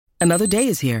Another day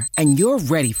is here, and you're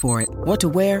ready for it. What to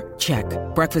wear? Check.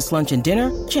 Breakfast, lunch, and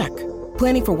dinner? Check.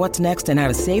 Planning for what's next and how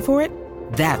to save for it?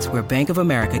 That's where Bank of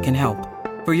America can help.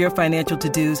 For your financial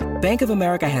to-dos, Bank of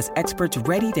America has experts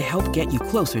ready to help get you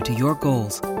closer to your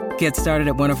goals. Get started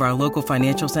at one of our local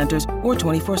financial centers or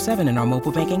 24/7 in our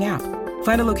mobile banking app.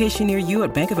 Find a location near you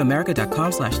at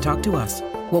bankofamerica.com/talktous.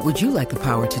 What would you like the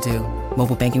power to do?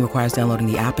 Mobile banking requires downloading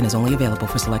the app and is only available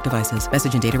for select devices.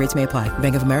 Message and data rates may apply.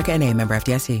 Bank of America N.A., member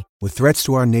FDIC. With threats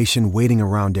to our nation waiting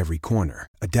around every corner,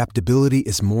 adaptability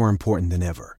is more important than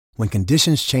ever. When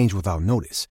conditions change without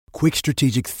notice, quick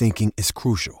strategic thinking is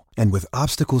crucial. And with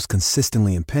obstacles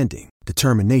consistently impending,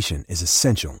 determination is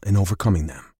essential in overcoming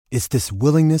them. It's this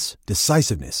willingness,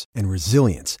 decisiveness, and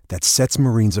resilience that sets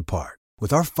Marines apart.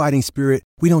 With our fighting spirit,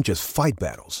 we don't just fight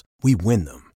battles, we win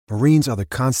them. Marines are the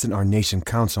constant our nation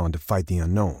counts on to fight the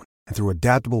unknown. And through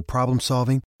adaptable problem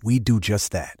solving, we do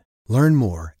just that. Learn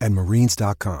more at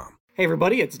marines.com. Hey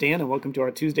everybody, it's Dan and welcome to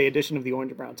our Tuesday edition of the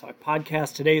Orange and Brown Talk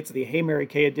podcast. Today it's the Hey Mary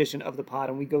Kay edition of the pod,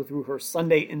 and we go through her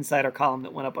Sunday Insider column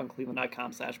that went up on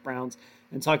cleveland.com/Browns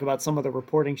and talk about some of the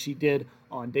reporting she did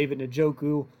on David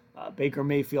Njoku, Baker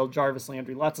Mayfield, Jarvis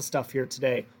Landry, lots of stuff here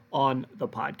today on the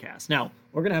podcast. Now,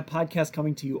 we're going to have podcasts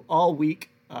coming to you all week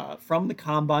from the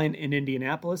Combine in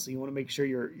Indianapolis, so you want to make sure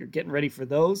you're getting ready for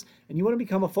those, and you want to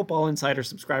become a Football Insider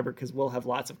subscriber because we'll have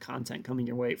lots of content coming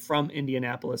your way from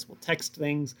Indianapolis. We'll text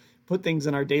things, put things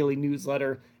in our daily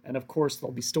newsletter, and of course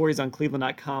there'll be stories on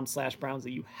cleveland.com/Browns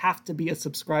that you have to be a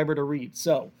subscriber to read.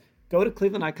 So go to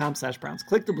cleveland.com/Browns,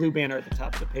 click the blue banner at the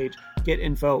top of the page, get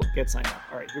info, get signed up.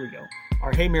 All right, here we go.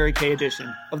 Our Hey Mary Kay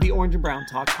edition of the Orange and Brown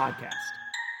Talk podcast.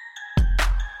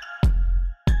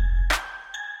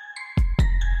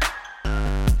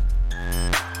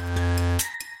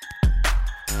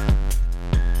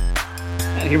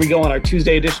 Here we go on our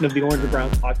Tuesday edition of the Orange and Brown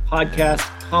Talk podcast.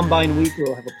 Combine week,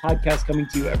 we'll have a podcast coming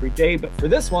to you every day. But for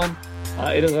this one,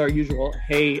 it is our usual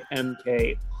Hey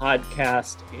MK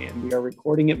podcast. And we are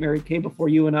recording it, Mary Kay, before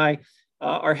you and I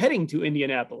are heading to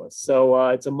Indianapolis. So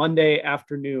it's a Monday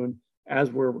afternoon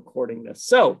as we're recording this.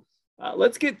 So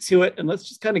let's get to it. And let's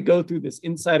just kind of go through this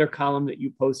insider column that you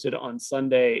posted on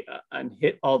Sunday and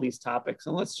hit all these topics.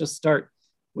 And let's just start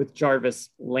with Jarvis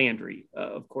Landry.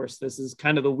 Of course, this is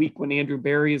kind of the week when Andrew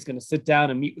Berry is going to sit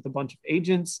down and meet with a bunch of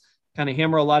agents, kind of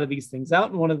hammer a lot of these things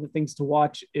out. And one of the things to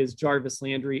watch is Jarvis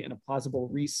Landry and a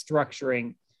possible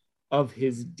restructuring of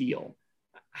his deal.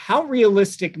 How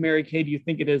realistic, Mary Kay, do you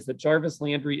think it is that Jarvis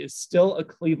Landry is still a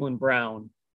Cleveland Brown?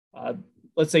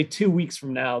 Let's say 2 weeks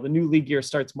from now. The new league year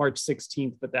starts March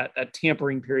 16th, but that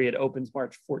tampering period opens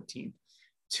March 14th.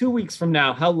 2 weeks from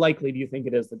now, how likely do you think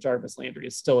it is that Jarvis Landry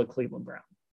is still a Cleveland Brown?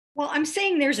 Well, I'm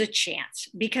saying there's a chance,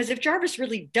 because if Jarvis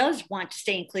really does want to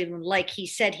stay in Cleveland, like he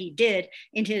said he did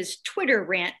in his Twitter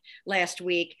rant last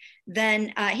week,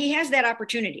 then he has that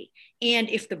opportunity. And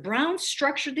if the Browns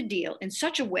structure the deal in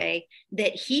such a way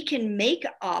that he can make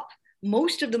up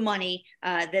most of the money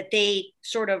that they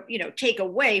sort of, take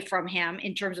away from him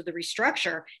in terms of the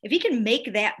restructure, if he can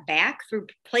make that back through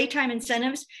playtime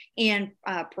incentives and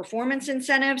performance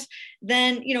incentives,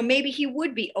 then, maybe he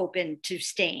would be open to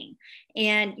staying.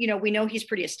 And, we know he's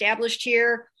pretty established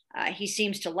here. He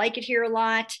seems to like it here a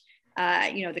lot,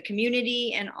 the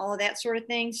community and all of that sort of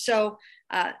thing. So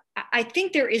I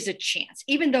think there is a chance,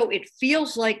 even though it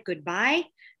feels like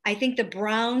goodbye. I think the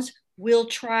Browns will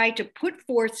try to put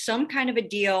forth some kind of a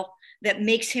deal that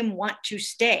makes him want to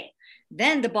stay.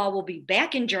 Then the ball will be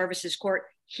back in Jarvis's court.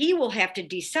 He will have to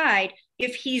decide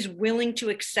if he's willing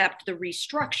to accept the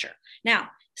restructure.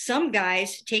 Now, some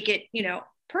guys take it,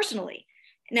 personally.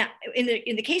 Now, in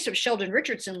the case of Sheldon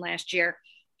Richardson last year,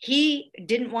 he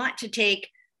didn't want to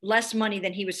take less money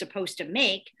than he was supposed to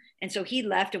make, and so he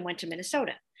left and went to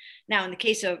Minnesota. Now, in the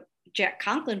case of Jack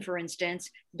Conklin, for instance,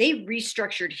 they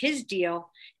restructured his deal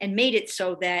and made it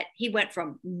so that he went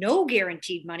from no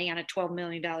guaranteed money on a $12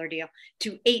 million deal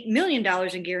to $8 million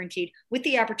in guaranteed, with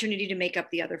the opportunity to make up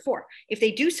the other $4. If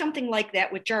they do something like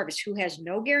that with Jarvis, who has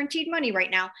no guaranteed money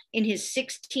right now in his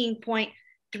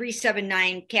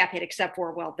 16.379 cap hit, except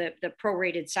for, the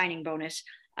prorated signing bonus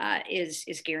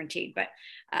is guaranteed. But,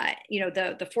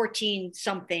 the 14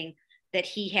 something that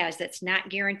he has that's not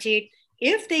guaranteed,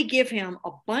 if they give him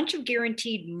a bunch of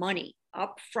guaranteed money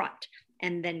up front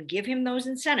and then give him those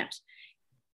incentives,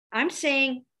 I'm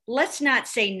saying, let's not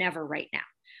say never right now.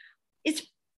 It's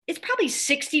probably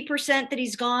 60% that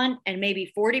he's gone and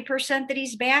maybe 40% that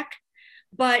he's back,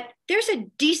 but there's a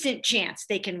decent chance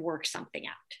they can work something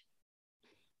out.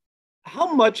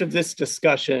 How much of this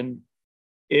discussion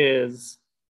is,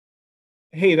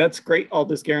 hey, that's great, all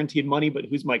this guaranteed money, but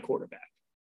who's my quarterback?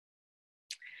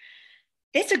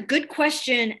 That's a good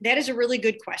question. That is a really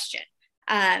good question.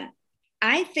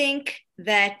 I think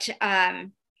that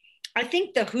I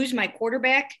think the who's my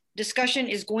quarterback discussion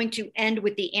is going to end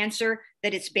with the answer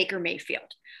that it's Baker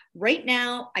Mayfield. Right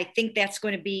now, I think that's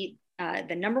going to be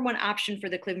the number one option for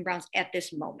the Cleveland Browns at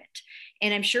this moment.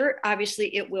 And I'm sure,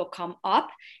 obviously, it will come up.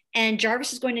 And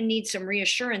Jarvis is going to need some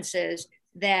reassurances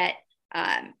that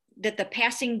that the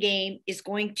passing game is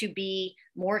going to be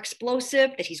more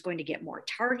explosive, that he's going to get more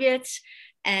targets,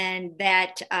 and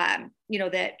that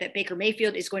that Baker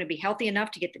Mayfield is going to be healthy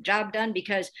enough to get the job done.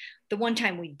 Because the one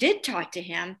time we did talk to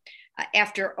him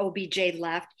after OBJ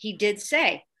left, he did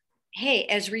say, "Hey,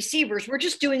 as receivers, we're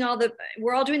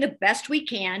all doing the best we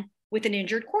can with an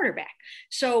injured quarterback."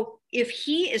 So if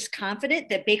he is confident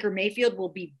that Baker Mayfield will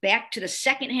be back to the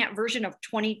second half version of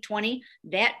 2020,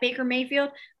 that Baker Mayfield,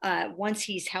 once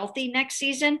he's healthy next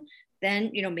season,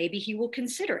 then, maybe he will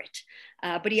consider it.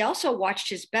 But he also watched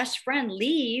his best friend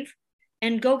leave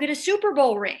and go get a Super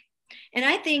Bowl ring. And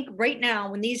I think right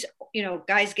now, when these,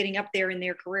 guys getting up there in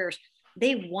their careers,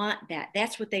 they want that.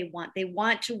 That's what they want. They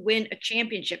want to win a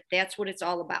championship. That's what it's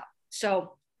all about.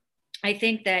 So I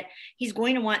think that he's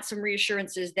going to want some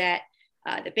reassurances that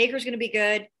the Baker's going to be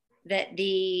good, that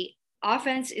the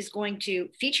offense is going to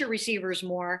feature receivers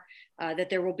more,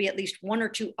 that there will be at least one or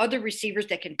two other receivers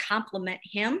that can complement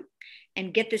him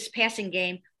and get this passing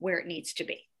game where it needs to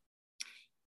be.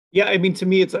 Yeah, I mean, to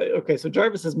me, it's okay. So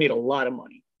Jarvis has made a lot of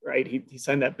money, right? He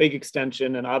signed that big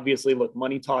extension, and obviously, look,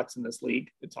 money talks in this league.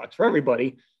 It talks for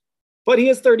everybody. But he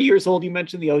is 30 years old. You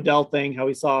mentioned the Odell thing, how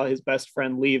he saw his best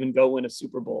friend leave and go win a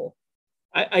Super Bowl.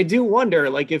 I do wonder,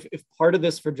 like, if part of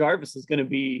this for Jarvis is going to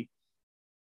be,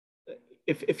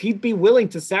 if he'd be willing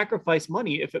to sacrifice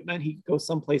money, if it meant he could go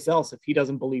someplace else, if he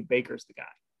doesn't believe Baker's the guy.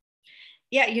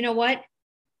 Yeah, you know what?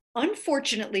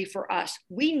 Unfortunately for us,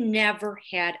 we never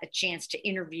had a chance to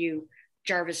interview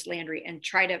Jarvis Landry and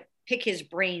try to pick his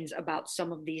brains about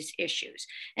some of these issues.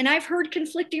 And I've heard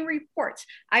conflicting reports.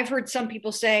 I've heard some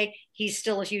people say he's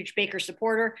still a huge Baker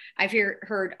supporter. I've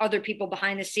heard other people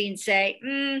behind the scenes say,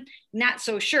 not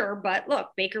so sure, but look,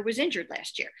 Baker was injured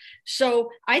last year. So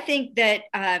I think that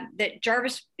that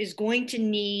Jarvis is going to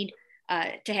need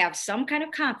to have some kind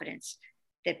of confidence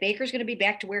that Baker's going to be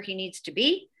back to where he needs to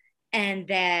be, and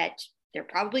that they're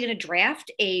probably going to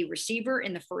draft a receiver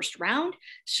in the first round.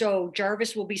 So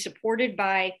Jarvis will be supported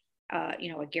by a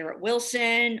Garrett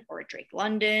Wilson or a Drake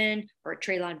London or a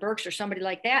Treylon Burks or somebody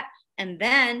like that. And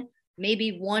then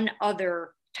maybe one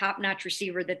other top-notch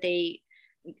receiver that they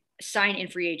sign in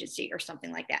free agency or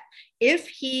something like that. If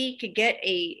he could get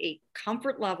a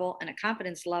comfort level and a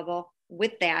confidence level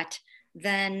with that,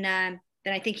 then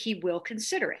I think he will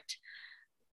consider it.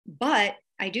 But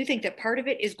I do think that part of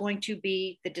it is going to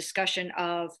be the discussion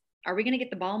of, are we going to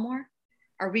get the ball more?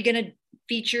 Are we going to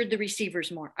feature the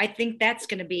receivers more? I think that's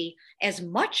going to be as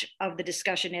much of the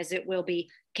discussion as it will be,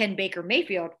 can Baker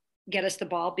Mayfield get us the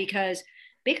ball? Because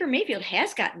Baker Mayfield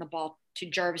has gotten the ball to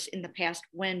Jarvis in the past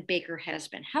when Baker has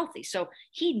been healthy. So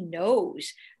he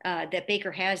knows that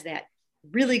Baker has that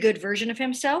really good version of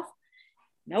himself.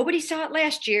 Nobody saw it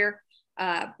last year,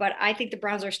 but I think the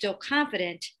Browns are still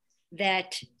confident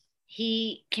that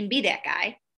he can be that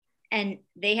guy. And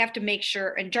they have to make sure,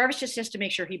 and Jarvis just has to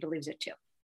make sure he believes it too.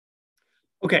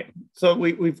 Okay, so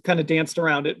we've kind of danced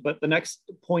around it, but the next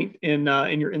point in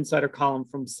your insider column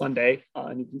from Sunday,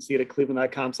 and you can see it at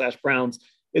cleveland.com/Browns,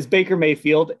 is Baker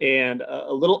Mayfield, and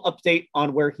a little update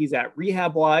on where he's at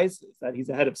rehab-wise, is that he's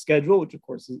ahead of schedule, which of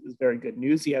course is very good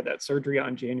news. He had that surgery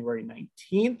on January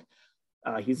 19th.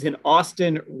 He's in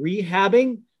Austin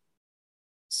rehabbing.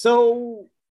 So,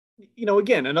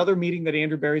 again, another meeting that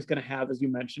Andrew Berry's going to have, as you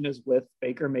mentioned, is with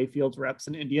Baker Mayfield's reps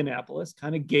in Indianapolis,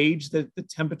 kind of gauge the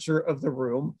temperature of the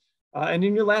room. And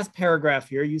in your last paragraph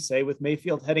here, you say, with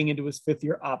Mayfield heading into his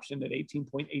fifth-year option at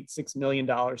 $18.86 million,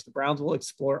 the Browns will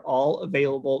explore all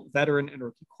available veteran and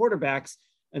rookie quarterbacks,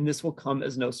 and this will come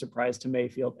as no surprise to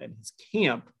Mayfield and his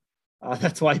camp.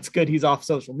 That's why it's good he's off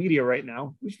social media right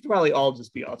now. We should probably all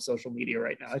just be off social media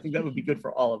right now. I think that would be good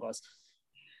for all of us.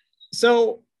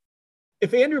 So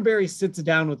if Andrew Berry sits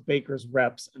down with Baker's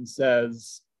reps and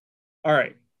says, all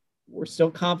right, we're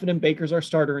still confident Baker's our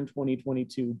starter in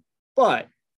 2022, but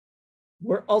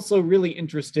we're also really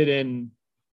interested in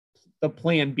the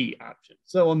plan B option.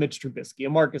 So a Mitch Trubisky, a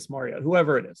Marcus Mariota,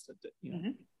 whoever it is,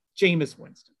 Jameis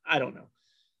Winston, I don't know.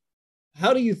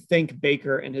 How do you think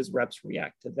Baker and his reps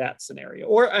react to that scenario?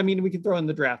 Or, I mean, we can throw in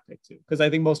the draft pick too, because I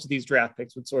think most of these draft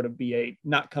picks would sort of be a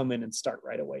not come in and start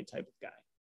right away type of guy.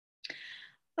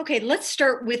 Okay, let's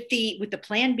start with the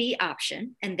plan B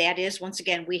option, and that is, once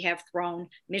again, we have thrown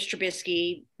Mitch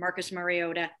Trubisky, Marcus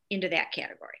Mariota into that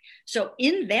category. So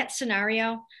in that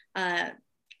scenario, I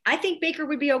think Baker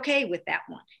would be okay with that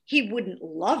one. He wouldn't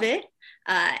love it,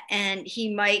 and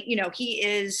he might, he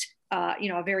is,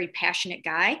 a very passionate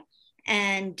guy,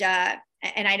 and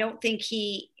I don't think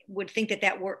he would think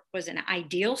that was an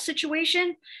ideal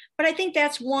situation, but I think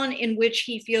that's one in which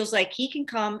he feels like he can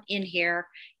come in here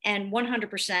and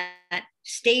 100%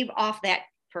 stave off that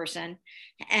person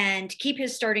and keep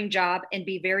his starting job and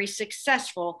be very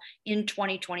successful in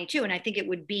 2022. And I think it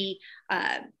would be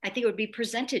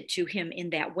presented to him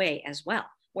in that way as well,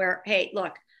 where, hey,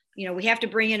 look, we have to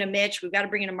bring in a Mitch. We've got to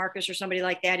bring in a Marcus or somebody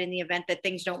like that in the event that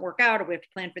things don't work out or we have to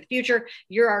plan for the future.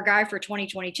 You're our guy for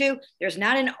 2022. There's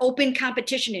not an open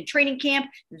competition in training camp.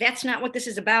 That's not what this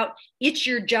is about. It's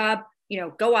your job.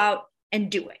 Go out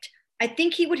and do it. I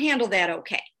think he would handle that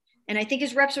okay. And I think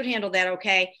his reps would handle that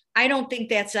okay. I don't think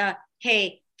that's a,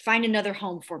 hey, find another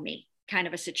home for me kind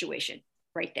of a situation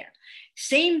right there.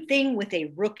 Same thing with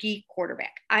a rookie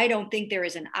quarterback. I don't think there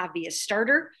is an obvious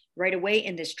starter right away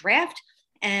in this draft.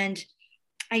 And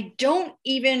I don't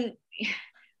even,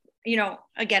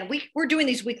 again, we're doing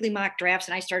these weekly mock drafts,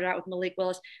 and I started out with Malik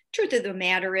Willis. Truth of the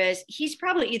matter is he's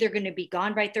probably either going to be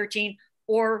gone by 13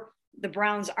 or the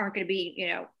Browns aren't going to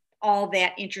be, all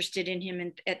that interested in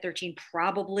him at 13,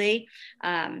 probably.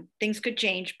 Things could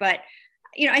change, but,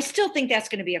 I still think that's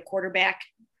going to be a quarterback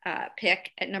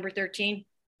pick at number 13.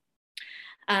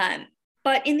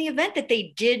 But in the event that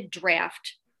they did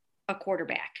draft a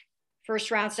quarterback,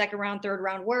 first round, second round, third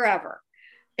round, wherever,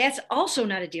 that's also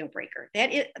not a deal breaker.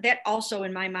 That also,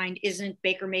 in my mind, isn't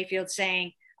Baker Mayfield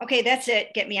saying, okay, that's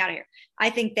it, get me out of here. I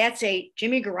think that's a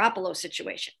Jimmy Garoppolo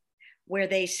situation where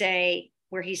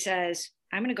he says,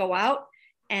 I'm going to go out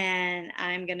and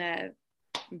I'm going to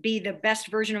be the best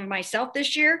version of myself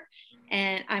this year.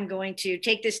 And I'm going to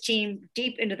take this team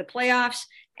deep into the playoffs,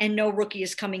 and no rookie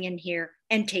is coming in here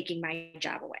and taking my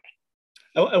job away.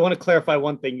 I want to clarify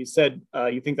one thing. You said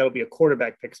you think that'll be a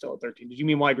quarterback pick still at 13. Did you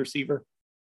mean wide receiver?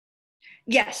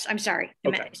 Yes, I'm sorry.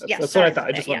 Okay, that's what I thought.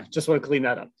 I just want to clean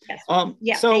that up.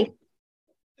 Yes. So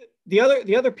the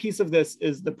other piece of this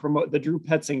is the Drew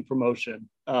Petzing promotion,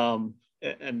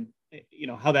 and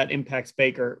how that impacts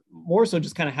Baker. More so,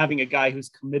 just kind of having a guy who's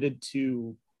committed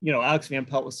to. Alex Van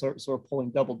Pelt was sort of pulling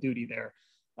double duty there.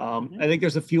 I think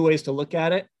there's a few ways to look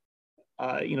at it.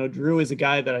 Drew is a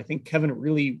guy that I think Kevin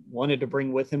really wanted to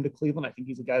bring with him to Cleveland. I think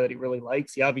he's a guy that he really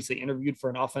likes. He obviously interviewed for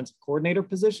an offensive coordinator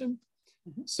position.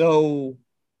 Mm-hmm. So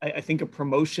I think a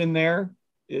promotion there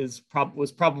was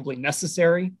probably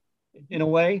necessary in a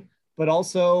way, but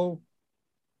also,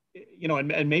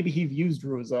 and maybe he views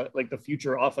Drew as like the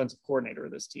future offensive coordinator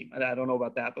of this team. I don't know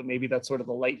about that, but maybe that's sort of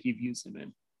the light he views him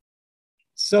in.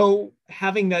 So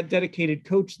having that dedicated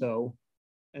coach though,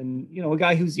 and, a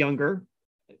guy who's younger,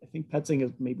 I think Petzing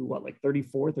is maybe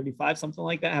 34, 35, something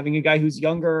like that. Having a guy who's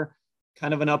younger,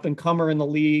 kind of an up and comer in the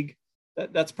league,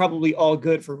 that's probably all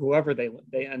good for whoever they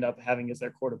end up having as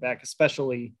their quarterback,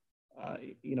 especially,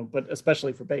 but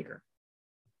especially for Baker.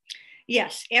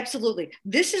 Yes, absolutely.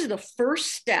 This is the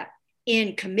first step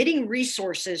in committing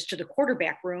resources to the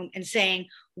quarterback room and saying,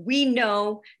 we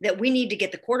know that we need to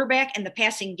get the quarterback and the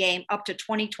passing game up to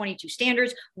 2022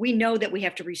 standards. We know that we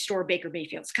have to restore Baker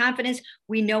Mayfield's confidence.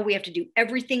 We know we have to do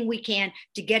everything we can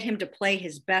to get him to play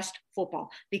his best football,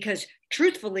 because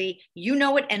truthfully,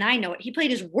 it and I know it. He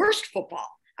played his worst football.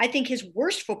 I think his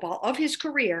worst football of his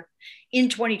career in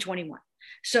 2021.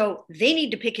 So they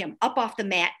need to pick him up off the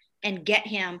mat and get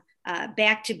him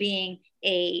back to being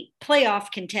a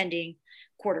playoff contending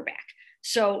quarterback.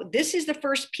 So this is the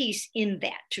first piece in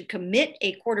that, to commit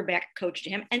a quarterback coach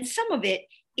to him. And some of it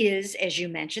is, as you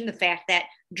mentioned, the fact that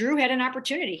Drew had an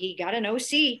opportunity. He got an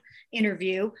OC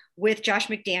interview with Josh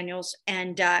McDaniels.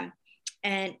 And I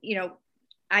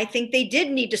think they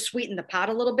did need to sweeten the pot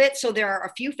a little bit. So there are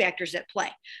a few factors at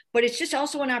play, but it's just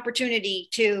also an opportunity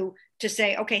to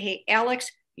say, okay, hey,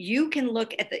 Alex, you can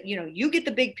look at you get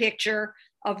the big picture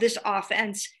of this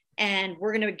offense, and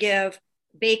we're going to give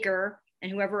Baker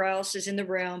and whoever else is in the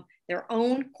room their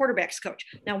own quarterbacks coach.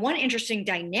 Now, one interesting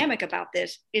dynamic about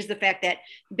this is the fact that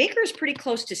Baker is pretty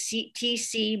close to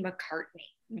TC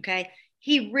McCartney. Okay.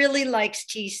 He really likes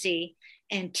TC,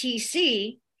 and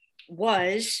TC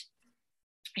was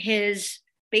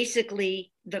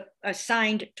basically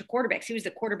assigned to quarterbacks. He was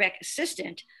the quarterback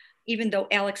assistant, even though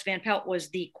Alex Van Pelt was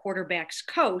the quarterback's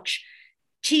coach.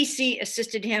 TC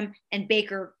assisted him, and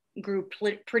Baker grew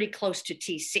pretty close to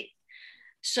TC.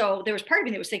 So there was part of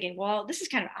me that was thinking, well, this is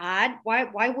kind of odd.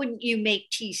 Why wouldn't you make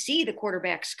TC the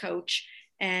quarterback's coach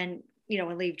and,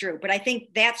 and leave Drew. But I think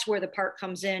that's where the part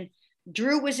comes in.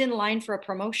 Drew was in line for a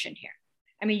promotion here.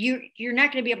 I mean, you're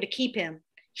not going to be able to keep him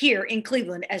here in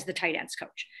Cleveland as the tight ends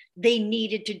coach. They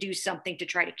needed to do something to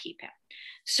try to keep him.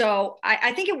 So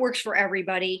I think it works for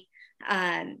everybody.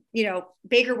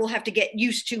 Baker will have to get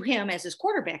used to him as his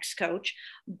quarterbacks coach,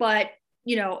 but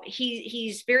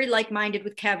he's very like-minded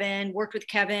with Kevin, worked with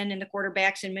Kevin and the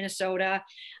quarterbacks in Minnesota.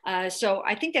 So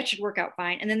I think that should work out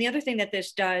fine. And then the other thing that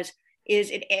this does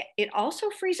is it also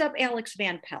frees up Alex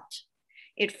Van Pelt.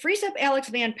 It frees up Alex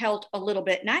Van Pelt a little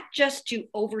bit, not just to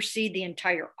oversee the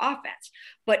entire offense,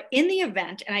 but in the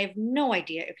event, and I have no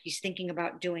idea if he's thinking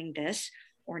about doing this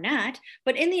or not,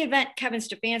 but in the event Kevin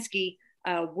Stefanski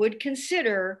would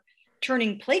consider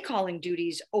turning play calling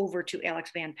duties over to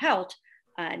Alex Van Pelt,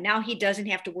 now he doesn't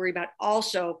have to worry about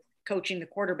also coaching the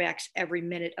quarterbacks every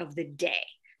minute of the day.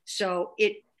 So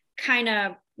it kind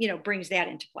of, brings that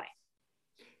into play.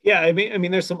 Yeah, I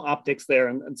mean, there's some optics there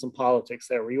and some politics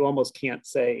there where you almost can't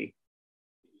say,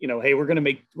 hey, we're going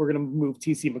to move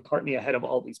TC McCartney ahead of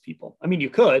all these people. I mean,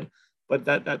 you could, but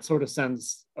that sort of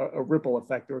sends a ripple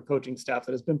effect to a coaching staff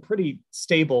that has been pretty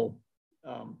stable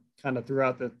kind of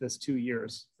throughout this 2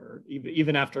 years, or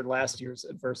even after last year's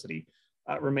adversity,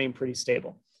 remained pretty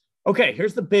stable. Okay,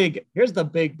 here's the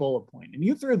big bullet point. And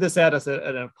you threw this at us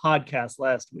at a podcast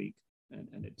last week,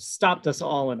 and it stopped us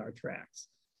all in our tracks.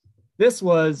 This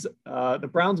was the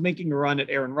Browns making a run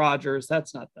at Aaron Rodgers.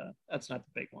 That's not the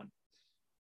big one.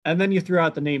 And then you threw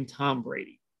out the name Tom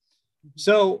Brady.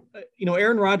 So,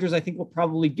 Aaron Rodgers, I think, will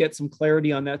probably get some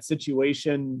clarity on that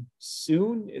situation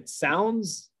soon. It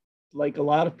sounds like a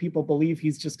lot of people believe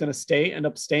he's just going to end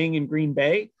up staying in Green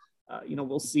Bay.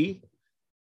 We'll see.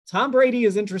 Tom Brady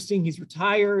is interesting. He's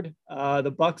retired.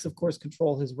 The Bucs, of course,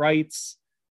 control his rights.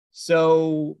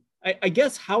 So I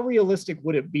guess how realistic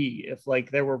would it be if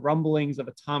there were rumblings of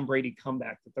a Tom Brady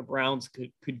comeback that the Browns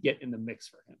could get in the mix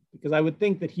for him? Because I would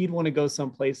think that he'd want to go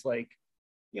someplace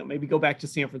maybe go back to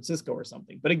San Francisco or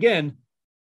something. But again,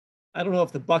 I don't know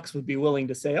if the Bucs would be willing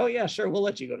to say, oh yeah, sure, we'll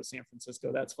let you go to San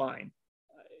Francisco. That's fine.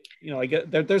 I get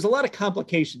there's a lot of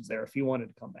complications there if you wanted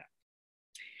to come back.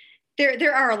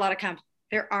 There are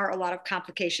a lot of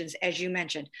complications, as you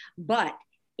mentioned. But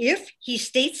if he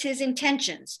states his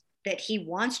intentions that he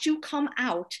wants to come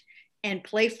out and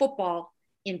play football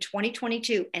in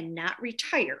 2022 and not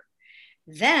retire,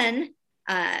 then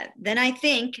I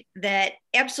think that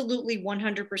absolutely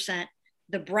 100%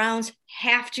 the Browns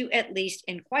have to at least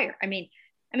inquire. I mean,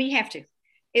 you have to.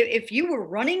 If you were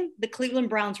running the Cleveland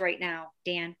Browns right now,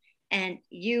 Dan, and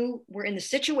you were in the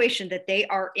situation that they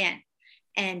are in,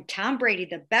 and Tom Brady,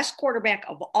 the best quarterback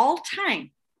of all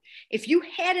time, if you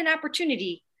had an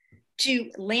opportunity to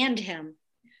land him,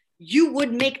 you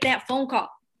would make that phone call.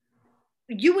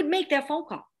 I would make that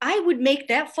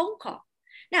phone call.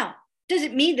 Now, does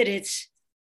it mean that it's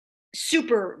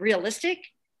super realistic,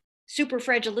 super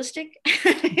fragilistic?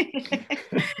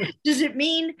 Does it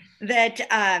mean that,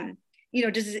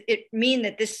 does it mean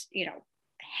that this,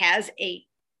 has a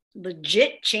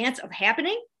legit chance of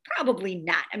happening? Probably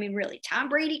not. I mean, really, Tom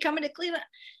Brady coming to Cleveland,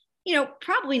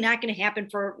 probably not going to happen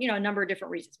for, a number of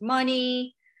different reasons.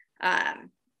 Money, the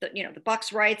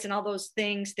Bucs rights and all those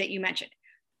things that you mentioned.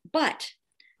 But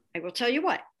I will tell you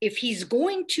what, if he's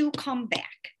going to come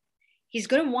back, he's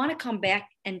going to want to come back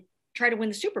and try to win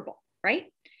the Super Bowl, right?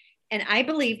 And I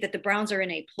believe that the Browns are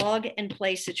in a plug and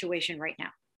play situation right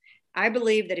now. I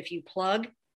believe that if you plug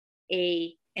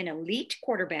an elite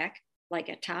quarterback like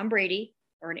a Tom Brady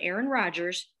or an Aaron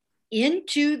Rodgers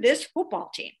into this football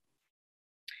team,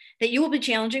 that you will be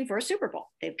challenging for a Super Bowl.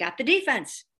 They've got the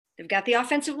defense. They've got the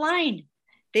offensive line.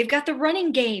 They've got the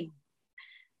running game,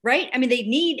 right? I mean, they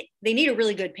need a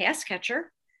really good pass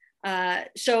catcher.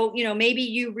 So, maybe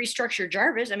you restructure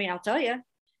Jarvis. I mean, I'll tell you,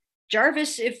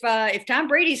 Jarvis, if Tom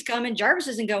Brady's coming, Jarvis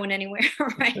isn't going anywhere,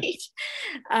 right?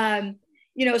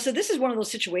 So this is one of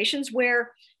those situations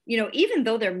where, even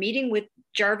though they're meeting with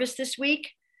Jarvis this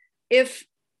week,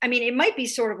 it might be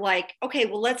sort of like, okay,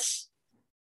 well, let's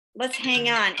hang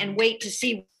on and wait to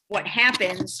see what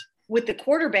happens with the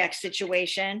quarterback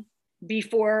situation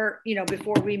before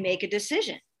we make a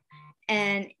decision.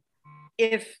 And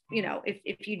if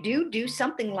you do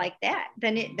something like that,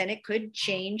 then it could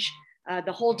change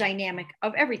the whole dynamic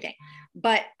of everything.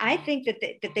 But I think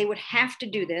that they would have to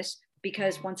do this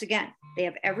because, once again, they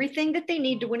have everything that they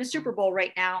need to win a Super Bowl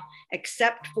right now,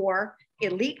 except for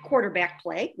elite quarterback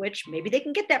play, which maybe they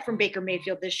can get that from Baker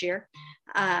Mayfield this year,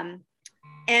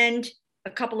 and a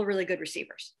couple of really good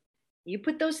receivers. You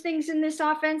put those things in this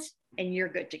offense and you're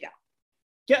good to go.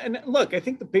 Yeah. And look, I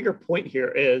think the bigger point here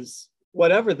is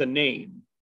whatever the name,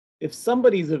 if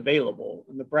somebody's available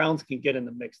and the Browns can get in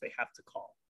the mix, they have to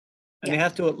call. And they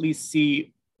have to at least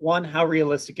see, one, how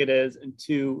realistic it is, and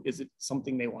two, is it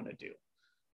something they want to do?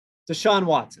 Deshaun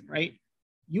Watson, right?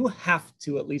 You have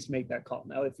to at least make that call.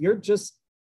 Now, if you're just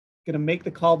going to make the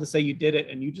call to say you did it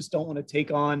and you just don't want to take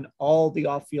on all the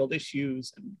off-field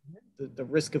issues and the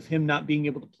risk of him not being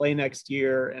able to play next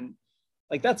year, and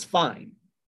like, that's fine.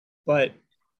 But,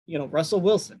 Russell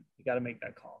Wilson, you got to make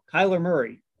that call. Kyler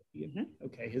Murray,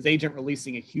 okay, his agent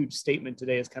releasing a huge statement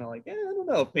today is kind of like, I don't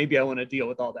know if maybe I want to deal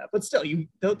with all that. But still,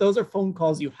 those are phone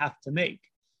calls you have to make,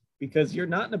 because you're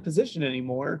not in a position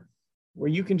anymore where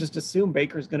you can just assume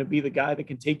Baker's going to be the guy that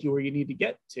can take you where you need to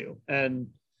get to. And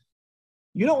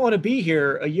you don't want to be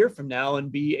here a year from now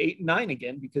and be 8-9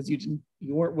 again because you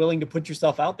weren't willing to put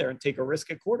yourself out there and take a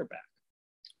risk at quarterback.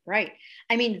 Right.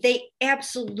 I mean, they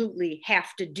absolutely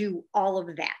have to do all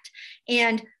of that.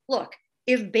 And look,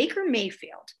 if Baker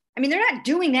Mayfield, they're not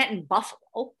doing that in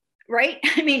Buffalo, right?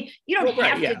 You don't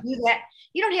have to do that.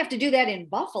 You don't have to do that in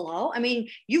Buffalo.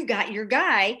 You've got your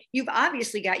guy. You've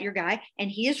obviously got your guy,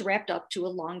 and he is wrapped up to a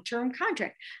long-term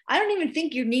contract. I don't even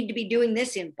think you need to be doing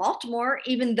this in Baltimore,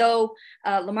 even though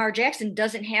Lamar Jackson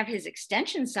doesn't have his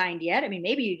extension signed yet.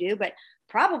 Maybe you do, but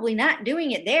probably not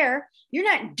doing it there. You're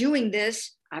not doing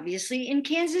this, obviously, in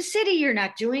Kansas City. You're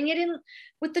not doing it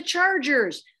with the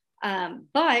Chargers.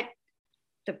 But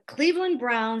the Cleveland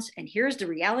Browns, and here's the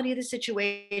reality of the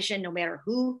situation, no matter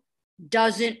who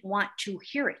doesn't want to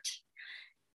hear it.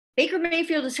 Baker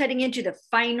Mayfield is heading into the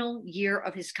final year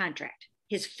of his contract,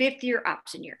 his 5th year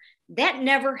option year. That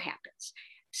never happens.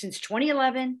 Since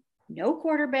 2011, no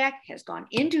quarterback has gone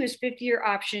into his 5th year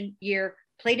option year,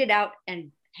 played it out,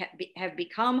 and have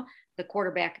become the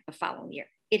quarterback the following year.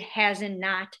 It has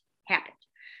not happened.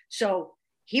 So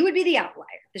he would be the outlier.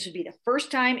 This would be the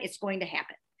first time it's going to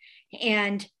happen.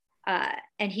 And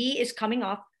he is coming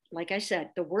off, like I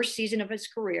said, the worst season of his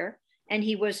career, and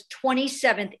he was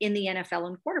 27th in the NFL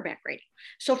in quarterback rating.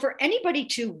 So for anybody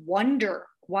to wonder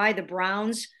why the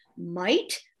Browns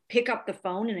might pick up the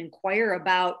phone and inquire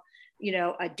about,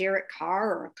 a Derek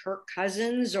Carr or a Kirk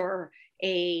Cousins or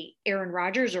a Aaron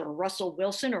Rodgers or a Russell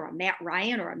Wilson or a Matt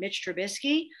Ryan or a Mitch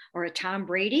Trubisky or a Tom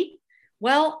Brady,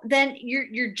 well, then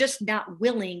you're just not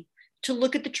willing to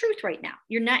look at the truth right now.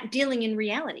 You're not dealing in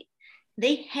reality.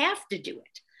 They have to do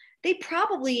it. They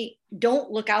probably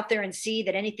don't look out there and see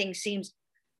that anything seems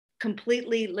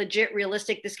completely legit,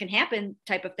 realistic, this can happen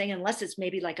type of thing, unless it's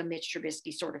maybe like a Mitch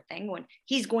Trubisky sort of thing when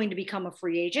he's going to become a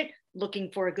free agent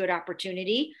looking for a good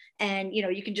opportunity. And,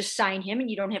 you can just sign him and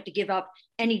you don't have to give up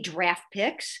any draft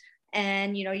picks.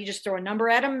 And, you just throw a number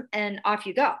at him and off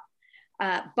you go.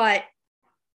 But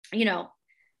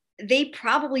they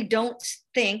probably don't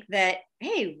think that,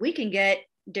 hey, we can get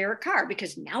Derek Carr,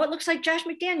 because now it looks like Josh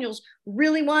McDaniels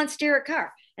really wants Derek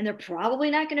Carr, and they're probably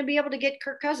not going to be able to get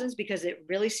Kirk Cousins because it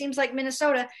really seems like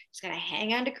Minnesota is going to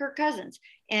hang on to Kirk Cousins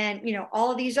and,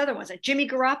 all of these other ones. Like Jimmy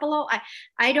Garoppolo,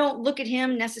 I don't look at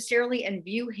him necessarily and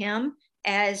view him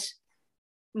as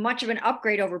much of an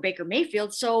upgrade over Baker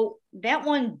Mayfield. So that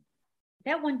one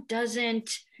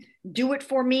doesn't do it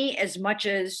for me as much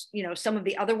as, some of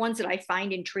the other ones that I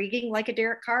find intriguing, like a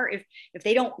Derek Carr. If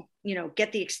they don't,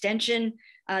 get the extension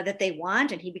that they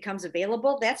want and he becomes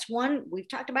available, that's one, we've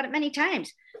talked about it many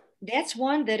times. That's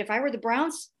one that if I were the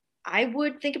Browns, I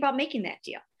would think about making that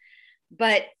deal.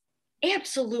 But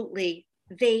absolutely,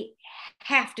 they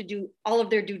have to do all of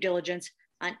their due diligence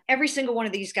on every single one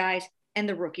of these guys and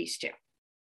the rookies too.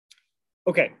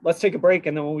 Okay, let's take a break,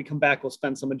 and then when we come back, we'll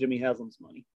spend some of Jimmy Haslam's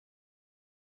money.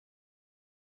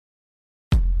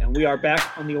 And we are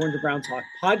back on the Orange and Brown Talk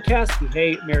podcast, the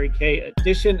Hey, Mary Kay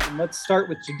edition. And let's start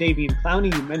with Jadeveon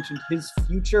Clowney. You mentioned his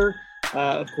future.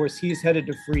 Of course, he's headed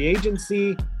to free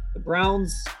agency. The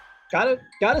Browns got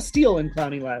a steal in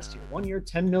Clowney last year. 1 year,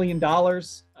 $10 million. They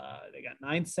got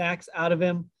 9 sacks out of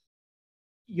him.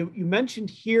 You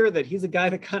mentioned here that he's a guy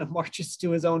that kind of marches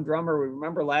to his own drummer. We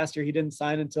remember last year he didn't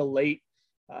sign until late.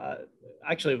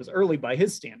 Actually, it was early by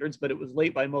his standards, but it was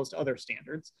late by most other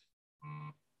standards.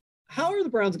 How are the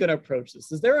Browns going to approach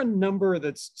this? Is there a number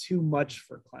that's too much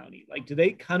for Clowney? Like, do they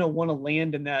kind of want to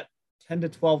land in that 10 to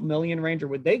 12 million range, or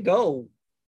would they go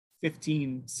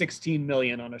 15, 16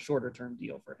 million on a shorter term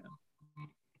deal for him?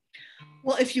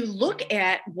 Well, if you look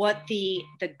at what the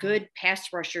good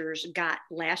pass rushers got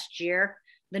last year,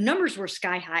 the numbers were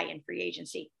sky high in free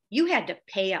agency. You had to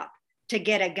pay up to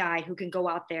get a guy who can go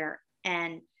out there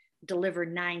and deliver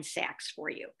 9 sacks for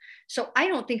you. So I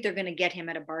don't think they're going to get him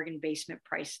at a bargain basement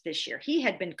price this year. He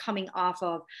had been coming off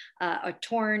of a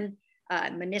torn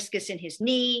meniscus in his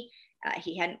knee.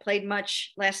 He hadn't played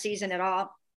much last season at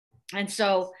all. And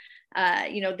so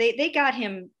They got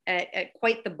him at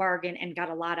quite the bargain and got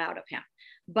a lot out of him.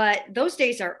 But those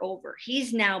days are over.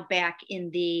 He's now back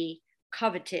in the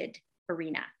coveted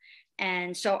arena.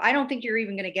 And so I don't think you're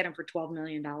even going to get him for $12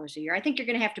 million a year. I think you're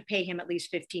going to have to pay him at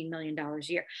least $15 million a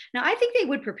year. Now, I think they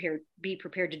would be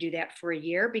prepared to do that for a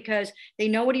year because they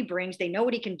know what he brings. They know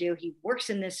what he can do. He works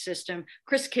in this system.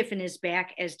 Chris Kiffin is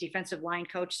back as defensive line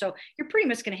coach. So you're pretty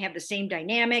much going to have the same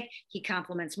dynamic. He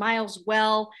complements Miles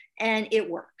well, and it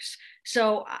works.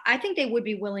 So I think they would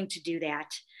be willing to do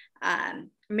that.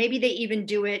 Maybe they even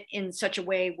do it in such a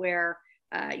way where,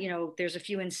 there's a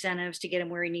few incentives to get him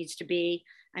where he needs to be.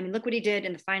 I mean, look what he did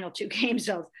in the final 2 games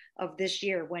of this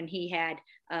year when he had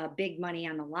big money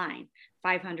on the line,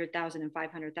 500,000 and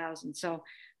 500,000.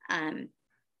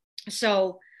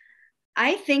 So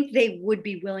I think they would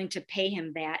be willing to pay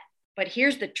him that. But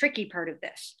here's the tricky part of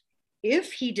this.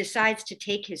 If he decides to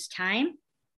take his time,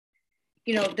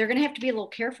 they're going to have to be a little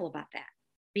careful about that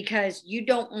because you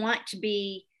don't want to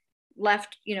be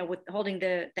left, with holding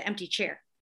the empty chair.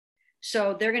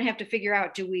 So they're going to have to figure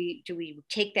out, do we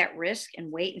take that risk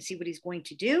and wait and see what he's going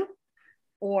to do?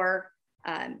 Or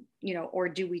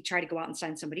do we try to go out and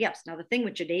sign somebody else? Now, the thing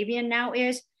with Jadeveon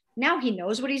now he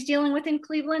knows what he's dealing with in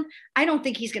Cleveland. I don't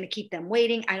think he's going to keep them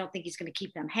waiting. I don't think he's going to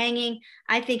keep them hanging.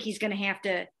 I think he's going to have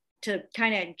to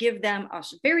kind of give them a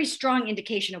very strong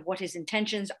indication of what his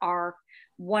intentions are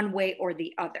one way or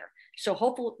the other. So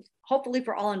hopefully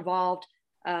for all involved,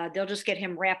 they'll just get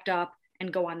him wrapped up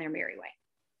and go on their merry way.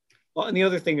 Well, and the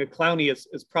other thing that Clowney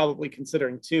is probably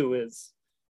considering too is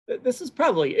that this is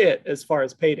probably it as far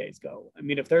as paydays go. I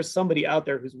mean, if there's somebody out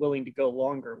there who's willing to go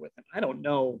longer with him, I don't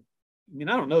know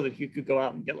that he could go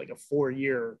out and get like a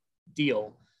 4-year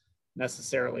deal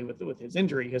necessarily with his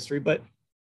injury history, but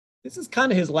this is kind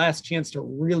of his last chance to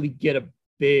really get a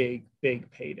big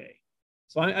payday.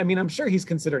 So, I'm sure he's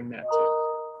considering that too.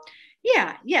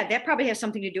 Yeah, that probably has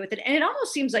something to do with it. And it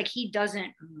almost seems like he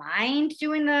doesn't mind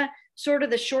doing the sort of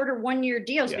the shorter 1-year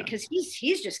deals because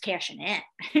he's just cashing in.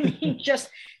 I mean,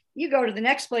 you go to the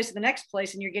next place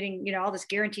and you're getting, all this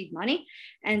guaranteed money.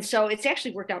 And so it's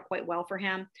actually worked out quite well for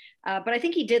him. But I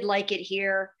think he did like it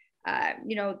here.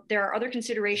 There are other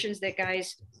considerations that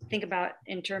guys think about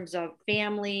in terms of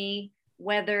family,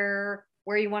 weather,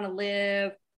 where you want to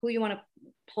live, who you want to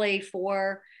play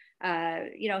for.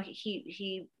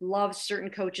 He loves certain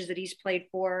coaches that he's played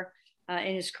for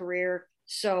in his career.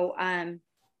 So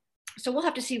we'll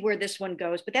have to see where this one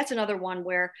goes, but that's another one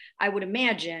where I would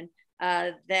imagine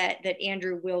that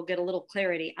Andrew will get a little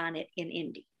clarity on it in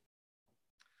Indy.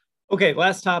 Okay,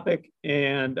 last topic,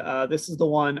 and this is the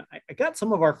one I got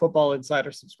some of our Football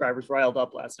Insider subscribers riled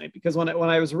up last night because when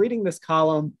I was reading this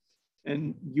column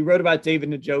and you wrote about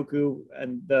David Njoku,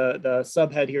 and the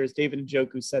subhead here is David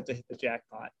Njoku set to hit the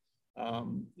jackpot.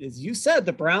 As you said,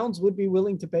 the Browns would be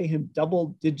willing to pay him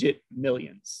double-digit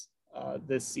millions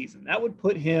this season. That would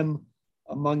put him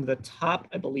among the top,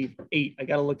 I believe, 8. I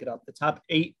got to look it up. The top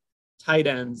 8 tight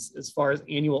ends as far as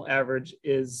annual average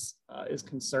is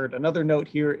concerned. Another note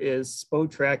here is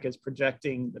Spotrac is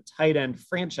projecting the tight end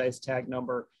franchise tag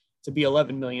number to be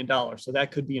 $11 million. So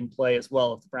that could be in play as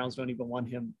well if the Browns don't even want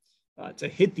him to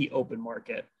hit the open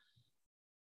market.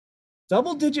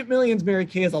 Double-digit millions, Mary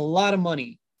Kay, is a lot of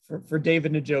money for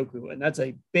David Njoku, and that's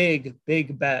a big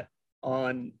bet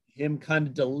on him kind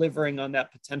of delivering on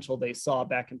that potential they saw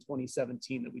back in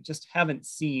 2017 that we just haven't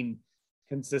seen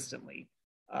consistently.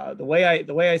 The way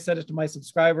I said it to my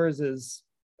subscribers is,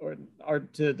 to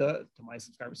my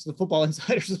subscribers, to the Football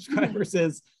Insider subscribers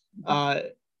is, I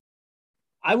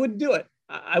wouldn't do it.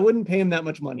 I wouldn't pay him that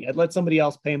much money. I'd let somebody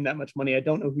else pay him that much money. I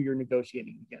don't know who you're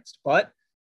negotiating against, but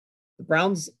the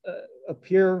Browns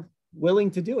appear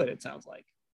willing to do it, it sounds like.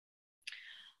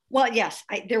 Well, yes,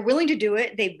 they're willing to do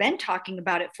it. They've been talking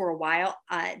about it for a while.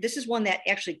 This is one that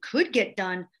actually could get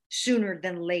done sooner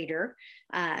than later.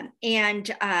 And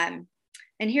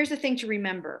here's the thing to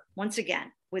remember, once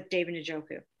again, with David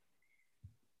Njoku.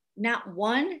 Not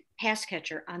one pass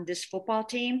catcher on this football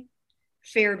team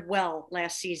fared well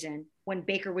last season when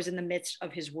Baker was in the midst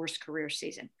of his worst career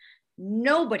season.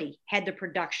 Nobody had the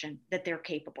production that they're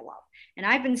capable of. And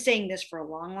I've been saying this for a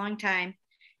long, long time.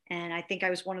 And I think I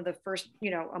was one of the first,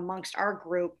 amongst our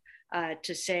group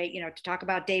to say, to talk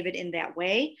about David in that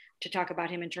way, to talk about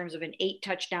him in terms of an 8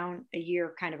 touchdown a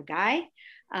year kind of guy.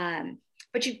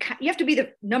 But you have to be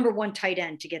the number 1 tight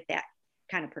end to get that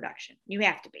kind of production. You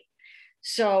have to be.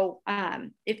 So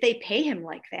if they pay him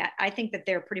like that, I think that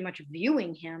they're pretty much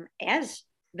viewing him as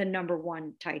the number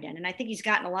 1 tight end. And I think he's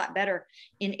gotten a lot better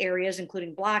in areas,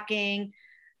 including blocking,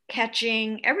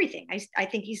 catching, everything. I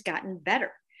think he's gotten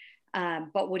better.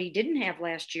 But what he didn't have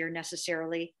last year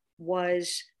necessarily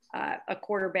was a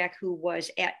quarterback who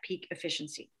was at peak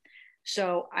efficiency.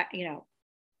 So,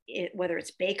 whether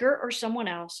it's Baker or someone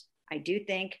else, I do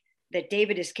think that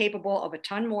David is capable of a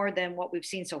ton more than what we've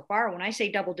seen so far. When I say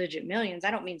double-digit millions,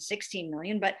 I don't mean 16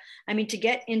 million, but I mean to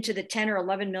get into the 10 or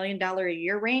 $11 million a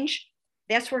year range,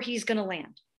 that's where he's going to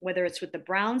land. Whether it's with the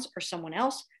Browns or someone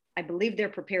else, I believe they're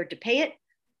prepared to pay it.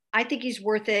 I think he's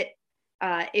worth it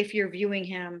if you're viewing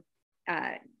him,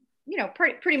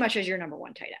 pretty much as your number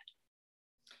one tight end.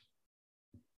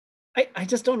 I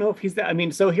just don't know if he's that. I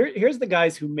mean, so here's the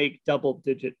guys who make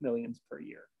double-digit millions per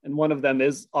year. And one of them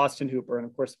is Austin Hooper. And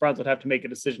of course, the Browns would have to make a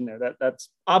decision there. That's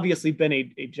obviously been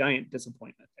a giant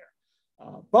disappointment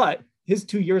there. But his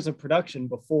 2 years of production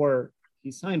before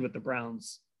he signed with the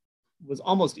Browns was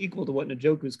almost equal to what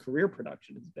Njoku's career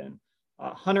production has been.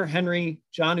 Hunter Henry,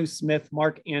 Jonnu Smith,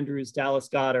 Mark Andrews, Dallas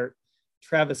Goedert,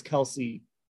 Travis Kelce,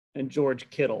 and George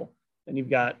Kittle. Then you've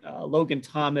got Logan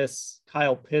Thomas,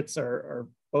 Kyle Pitts are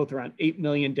both around 8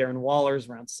 million. Darren Waller's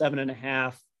around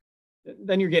 7.5.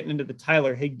 Then you're getting into the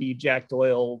Tyler Higbee, Jack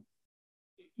Doyle.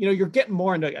 You're getting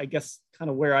more into, I guess,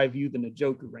 kind of where I view the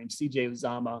Njoku range, CJ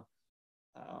Uzama.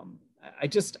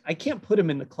 I can't put him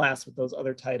in the class with those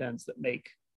other tight ends that make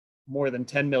more than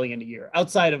 10 million a year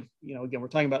outside of, again, we're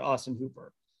talking about Austin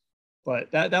Hooper,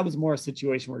 but that was more a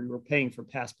situation where you were paying for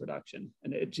past production,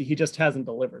 and he just hasn't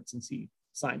delivered since he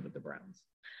signed with the Browns.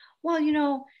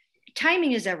 Well,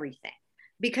 timing is everything.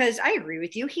 Because I agree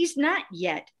with you, he's not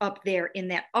yet up there in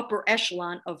that upper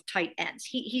echelon of tight ends.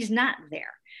 He's not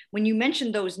there. When you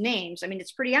mention those names, I mean,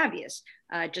 it's pretty obvious,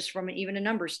 just from even a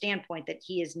numbers standpoint, that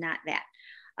he is not that.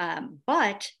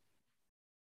 But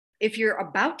if you're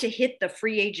about to hit the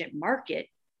free agent market,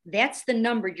 that's the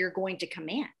number you're going to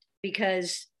command,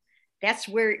 because that's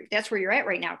where you're at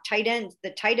right now.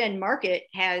 The tight end market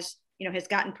has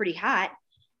gotten pretty hot.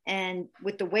 And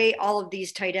with the way all of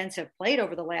these tight ends have played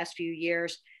over the last few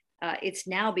years, it's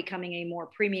now becoming a more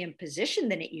premium position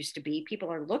than it used to be.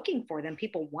 People are looking for them.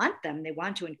 People want them. They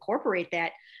want to incorporate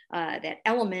that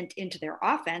element into their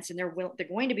offense, and they're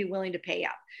going to be willing to pay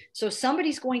up. So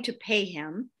somebody's going to pay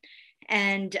him,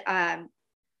 and I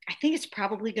think it's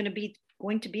probably going to be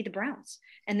the Browns.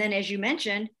 And then, as you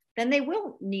mentioned, then they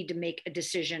will need to make a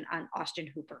decision on Austin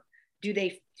Hooper. Do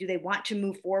they want to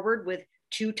move forward with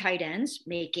two tight ends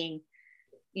making,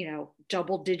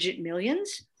 double-digit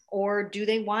millions, or do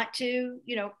they want to,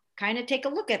 kind of take a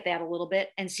look at that a little bit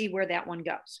and see where that one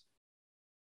goes?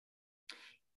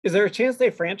 Is there a chance they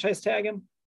franchise tag him?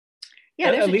 Yeah,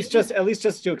 at least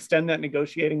just to extend that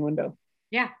negotiating window.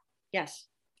 Yeah. Yes,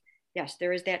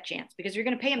 there is that chance, because you're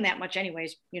going to pay him that much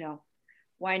anyways.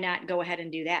 Why not go ahead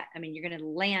and do that? I mean, you're going to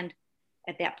land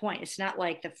at that point. It's not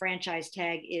like the franchise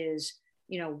tag is,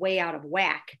 way out of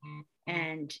whack,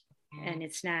 and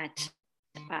it's not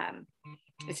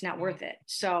worth it.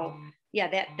 So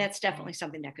yeah, that's definitely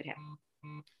something that could happen.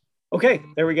 Okay,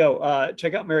 there we go.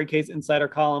 Check out Mary Kay's Insider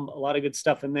column. A lot of good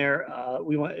stuff in there.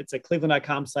 It's at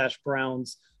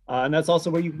cleveland.com/Browns. And that's also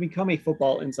where you can become a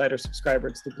Football Insider subscriber.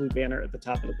 It's the blue banner at the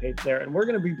top of the page there. And we're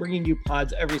going to be bringing you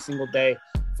pods every single day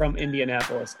from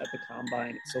Indianapolis at the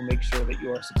Combine. So make sure that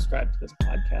you are subscribed to this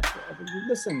podcast wherever you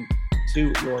listen to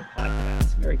your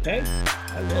podcast. Mary Kay,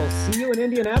 I will see you in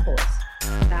Indianapolis.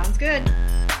 Sounds good.